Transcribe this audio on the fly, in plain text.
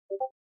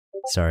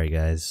Sorry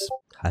guys,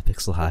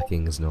 Hypixel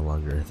hacking is no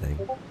longer a thing.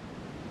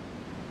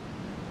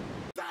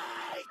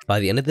 By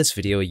the end of this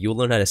video, you'll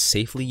learn how to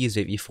safely use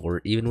Vape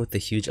V4 even with the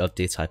huge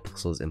updates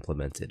Hypixel has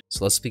implemented.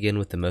 So let's begin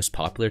with the most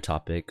popular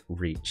topic,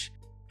 reach.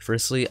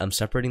 Firstly, I'm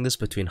separating this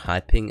between high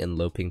ping and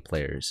low ping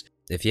players.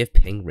 If you have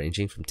ping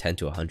ranging from 10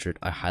 to 100,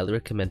 I highly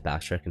recommend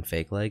Backtrack and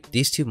Fake Leg.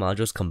 These two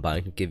modules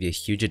combined can give you a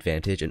huge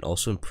advantage and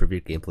also improve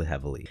your gameplay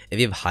heavily. If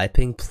you have high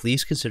ping,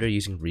 please consider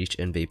using Reach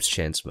in Vape's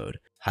Chance mode.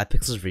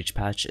 Hypixel's Reach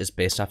patch is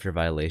based off your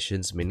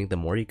violations, meaning the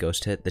more you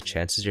ghost hit, the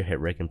chances your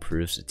hit rate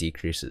improves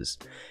decreases.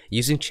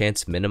 Using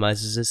Chance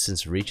minimizes this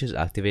since Reach is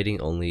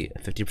activating only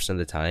 50% of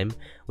the time,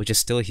 which is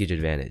still a huge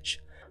advantage.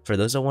 For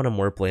those that want a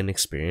more blatant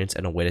experience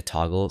and a way to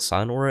toggle,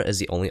 Silent Aura is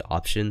the only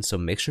option, so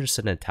make sure to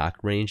set an attack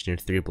range near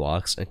 3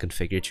 blocks and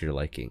configure it to your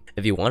liking.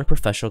 If you want a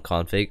professional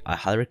config, I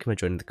highly recommend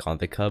joining the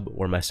config hub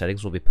where my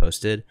settings will be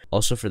posted.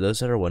 Also, for those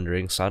that are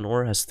wondering, Silent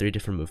Aura has 3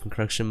 different movement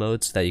correction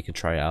modes that you can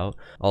try out.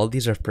 All of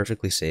these are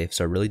perfectly safe,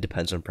 so it really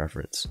depends on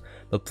preference.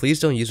 But please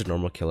don't use a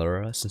normal killer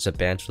aura since it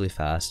bans really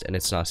fast and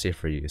it's not safe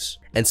for use.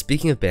 And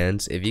speaking of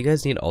bans, if you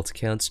guys need alt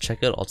accounts,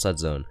 check out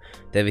Alt.Zone.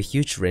 They have a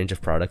huge range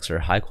of products that are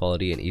high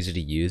quality and easy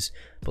to use.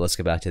 But let's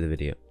get back to the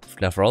video.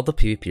 Now for all the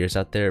PvPers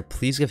out there,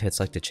 please give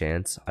Hitselect a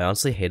chance. I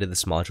honestly hated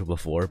this module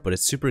before, but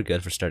it's super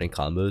good for starting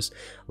combos.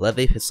 Let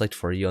Vape Hitselect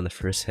for you on the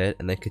first hit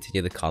and then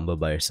continue the combo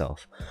by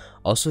yourself.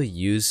 Also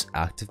use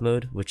active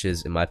mode, which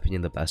is in my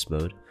opinion the best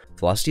mode.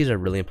 Velocity is a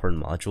really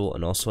important module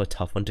and also a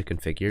tough one to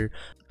configure.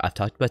 I've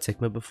talked about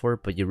tick mode before,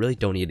 but you really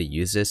don't need to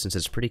use this since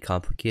it's pretty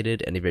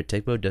complicated, and if your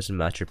tick mode doesn't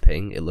match your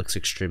ping, it looks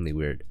extremely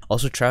weird.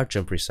 Also try out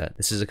jump reset.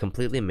 This is a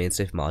completely main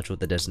safe module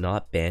that does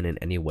not ban in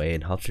any way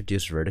and helps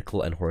reduce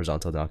vertical and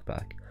horizontal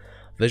knockback.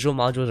 Visual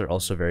modules are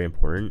also very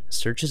important.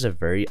 Search is a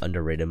very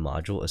underrated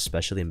module,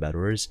 especially in bed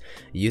wars.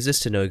 Use this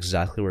to know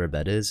exactly where a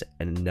bed is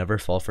and never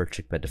fall for a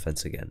trick bed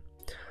defense again.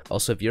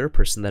 Also, if you're a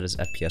person that has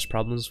FPS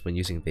problems when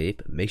using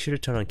Vape, make sure to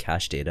turn on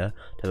cache data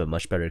to have a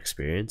much better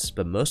experience,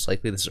 but most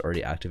likely this is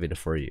already activated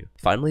for you.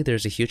 Finally,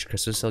 there's a huge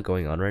Christmas sale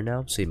going on right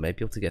now, so you might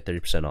be able to get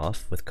 30%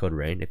 off with code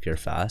RAIN if you're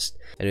fast.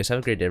 Anyways, have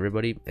a great day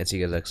everybody, and see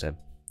you guys next time.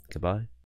 Goodbye.